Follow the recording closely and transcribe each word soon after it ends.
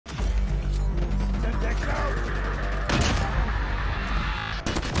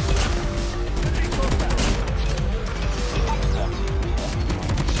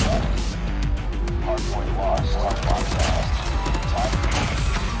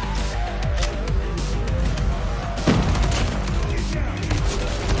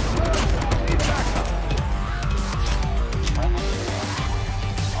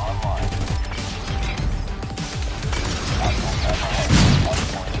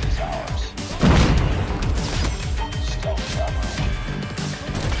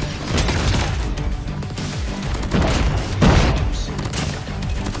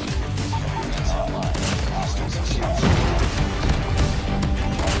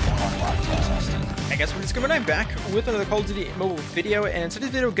Guys, we're just coming back with another Call of Duty mobile video, and in today's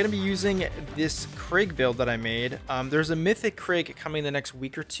video we're going to be using this KRIG build that I made. There's a MYTHIC KRIG coming in the next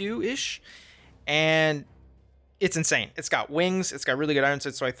week or two-ish, and it's insane. It's got wings, it's got really good iron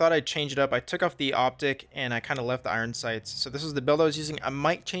sights, so I thought I'd change it up. I took off the optic, and I kind of left the iron sights. So this is the build I was using. I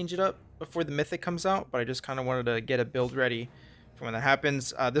might change it up before the MYTHIC comes out, but I just kind of wanted to get a build ready for when that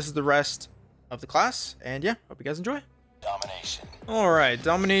happens. This is the rest of the class, and yeah, hope you guys enjoy. Domination. Alright,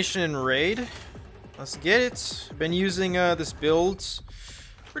 domination and raid. Let's get it. I've been using this build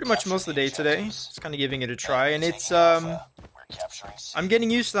pretty much most of the day today. Just kind of giving it a try, and it's I'm getting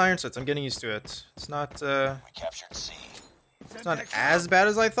used to the iron sights. I'm getting used to it. It's not as bad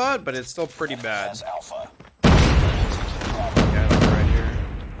as I thought, but it's still pretty bad. Yeah, right here.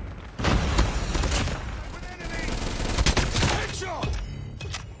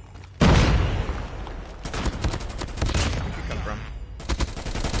 Where'd you come from?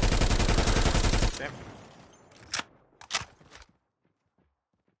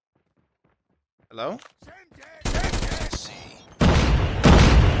 Hello?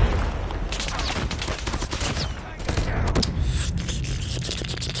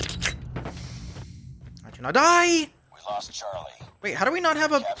 I do not die! We lost Charlie. Wait, how do we not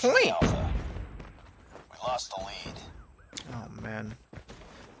have a point? Alpha. We lost the lead. Oh man.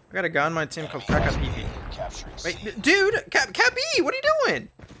 I got a guy on my team called KRIG. Capturing C. Wait, dude! Cap E! What are you doing?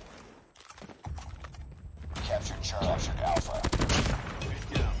 Captured Charlie. Captured Alpha.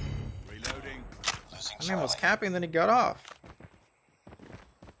 My man was capping, then he got off.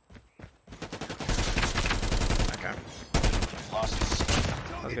 Okay.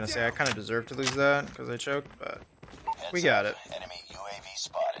 I was gonna say I kind of deserve to lose that because I choked, but we got it. Enemy UAV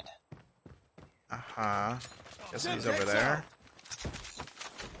spotted. Guess he's over there.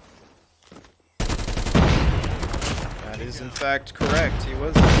 That is in fact correct. He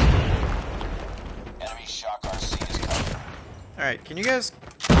was there. Enemy shock RC is coming. All right, can you guys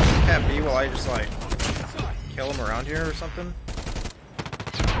cap B while I just like kill him around here or something?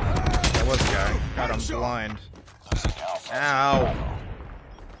 That was the guy. God, I'm blind. Ow.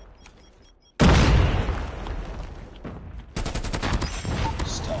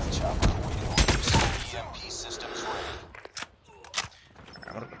 Stealth chopper waiting orders. EMP systems ready. Alright,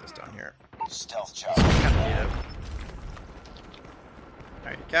 I'm gonna put this down here. Stealth chopper. Kind of need it.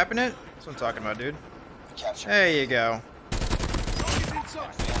 Alright, you capping it? That's what I'm talking about, dude. There you go.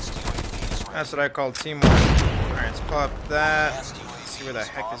 That's what I call teamwork. Alright, let's pop that. Let's see where the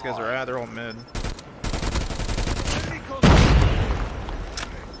heck these guys are at. They're all mid.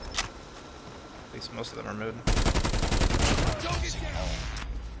 At least most of them are mid.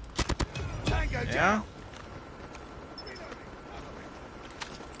 Yeah?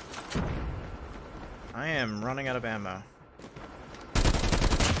 I am running out of ammo.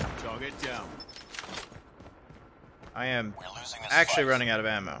 Target down. I am actually running out of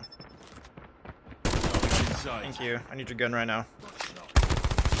ammo. Inside. Thank you. I need your gun right now.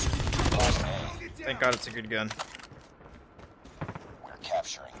 Thank God it's a good gun. We're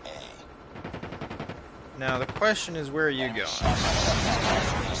capturing A. Now the question is, where are you going?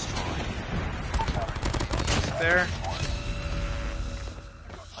 There?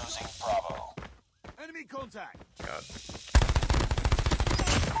 Losing Bravo. Enemy contact. God.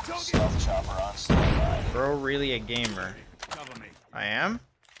 Stealth chopper on standby. Bro, really a gamer? Cover me. I am?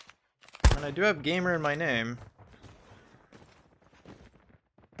 And I do have gamer in my name.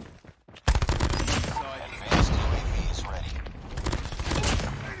 Advanced UAV is ready.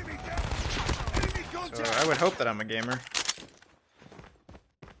 So I would hope that I'm a gamer.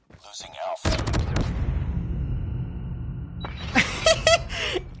 Losing Alpha.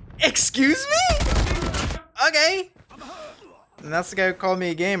 Excuse me? Okay. And that's the guy who called me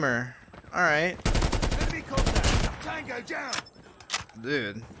a gamer. Alright. Enemy contact. Tango down.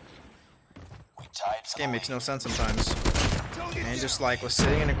 Dude. We tied This game makes no sense sometimes. And he just like was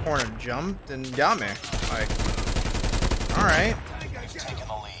sitting in a corner, jumped, and got me. Like, alright. We've taken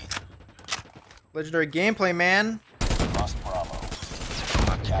the lead. Legendary gameplay, man. Lost Bravo. I'm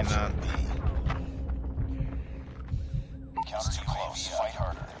not taking that. B. Counter too close. Fight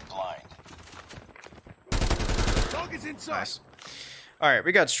harder. Blind. Target's inside. Nice. Alright,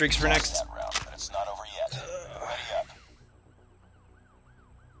 we got streaks for next. That round, but it's not over yet. Ready up.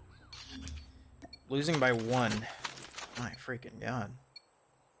 Losing by 1. My freaking god.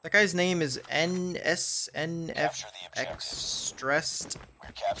 That guy's name is NSNFX. Stressed.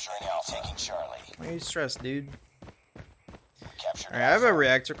 We're capturing Alpha. Taking Charlie. Why are you stressed, dude? Captured Alright, I have a Alpha.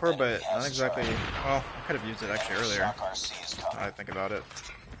 reactor core, but Enemy not has exactly. Charlie. Well, I could have used it actually earlier. Shock RC is Now coming. I think about it.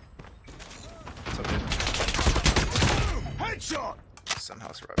 What's up, dude? Headshot.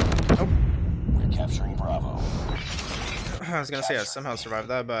 Somehow survived. Oh. Capturing Bravo. I was gonna say I somehow survived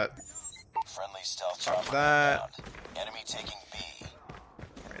that, but Friendly stealth Fuck chopper that. inbound. Enemy taking B.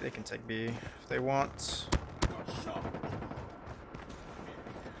 alright, they can take B if they want. Drop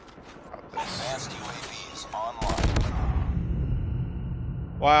this. Advanced UAV is online.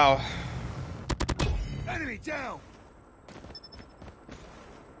 Wow. Enemy down.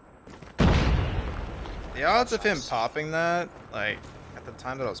 The odds of him popping that, like, at the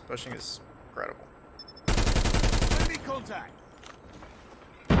time that I was pushing is incredible. Enemy contact.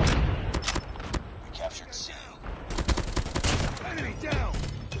 We captured C. Enemy down.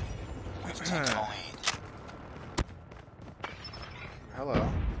 We've taken the lead. Hello.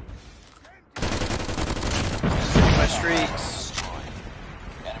 My streaks. Destroyed.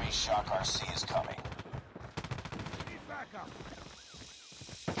 Enemy shock RC is coming. Need backup.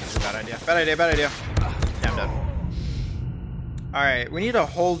 Bad idea. Bad idea. Bad idea. Yeah, I'm dead. Alright, we need to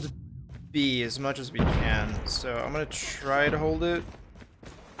hold B as much as we can. So I'm gonna try to hold it.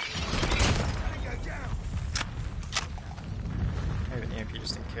 Tango down. I have an EMP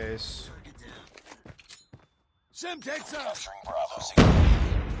just in case. Semtex up. Capturing Bravo.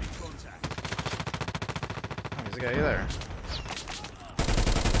 Contact. Oh, there's a guy there.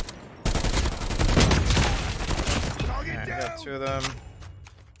 Target Alright, I down. got two of them.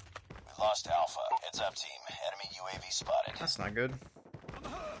 We lost Alpha. Heads up, team. Enemy UAV spotted. That's not good.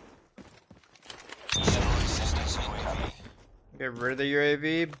 General assistance UAV. Get rid of the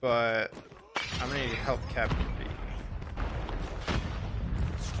UAV, but I'm gonna need help cap B.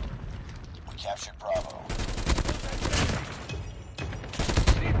 We captured Bravo.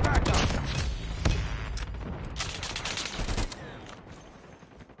 Need backup.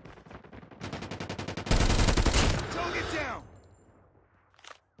 Target down.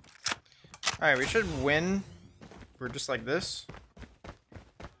 Alright, we should win. We're just like this.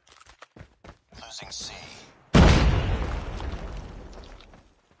 Losing C.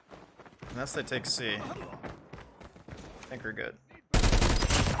 Unless they take C. I think we're good.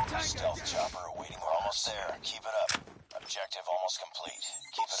 Stealth chopper awaiting. We're almost there. Keep it up. Objective almost complete.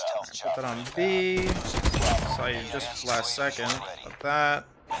 Keep it up. Put Chopper that on inbound. B. Losing Bravo. Saw you just last second. Put that.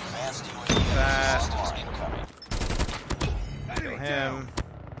 Advanced UAV That. systems incoming. Kill Enemy him. down.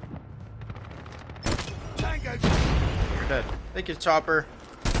 Tango down. You're dead. Thank you, Chopper.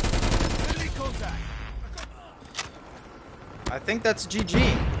 Enemy contact. I think that's GG.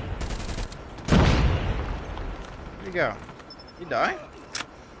 Where'd you go? You die?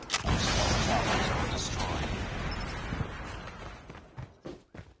 Destroyed.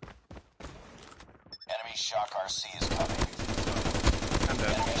 Enemy shock RC is coming. I'm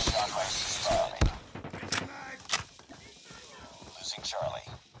dead. Enemy shock RC spotted. Losing Charlie.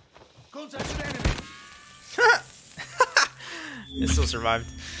 Contact with enemy. It still survived.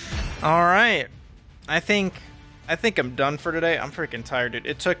 All right. I think I'm done for today. I'm freaking tired, dude.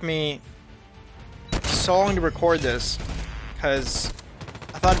 It took me so long to record this because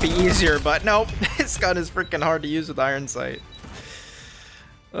I thought it'd be easier, but nope. This gun is freaking hard to use with iron sight.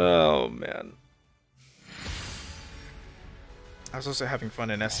 Oh man. I was also having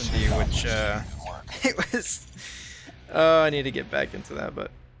fun in S&D, which it was. I need to get back into that, but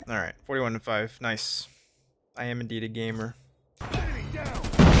all right. 41-5. Nice. I am indeed a gamer. Enemy down.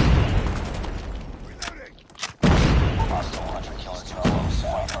 Reloading. Hostile hunter killer drone.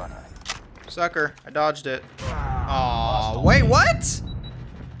 Point harder. Sucker. I dodged it. Aw, wait, what?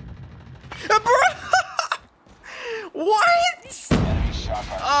 What? Enemy shock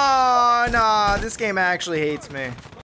RC. Oh, nah, this game actually hates me.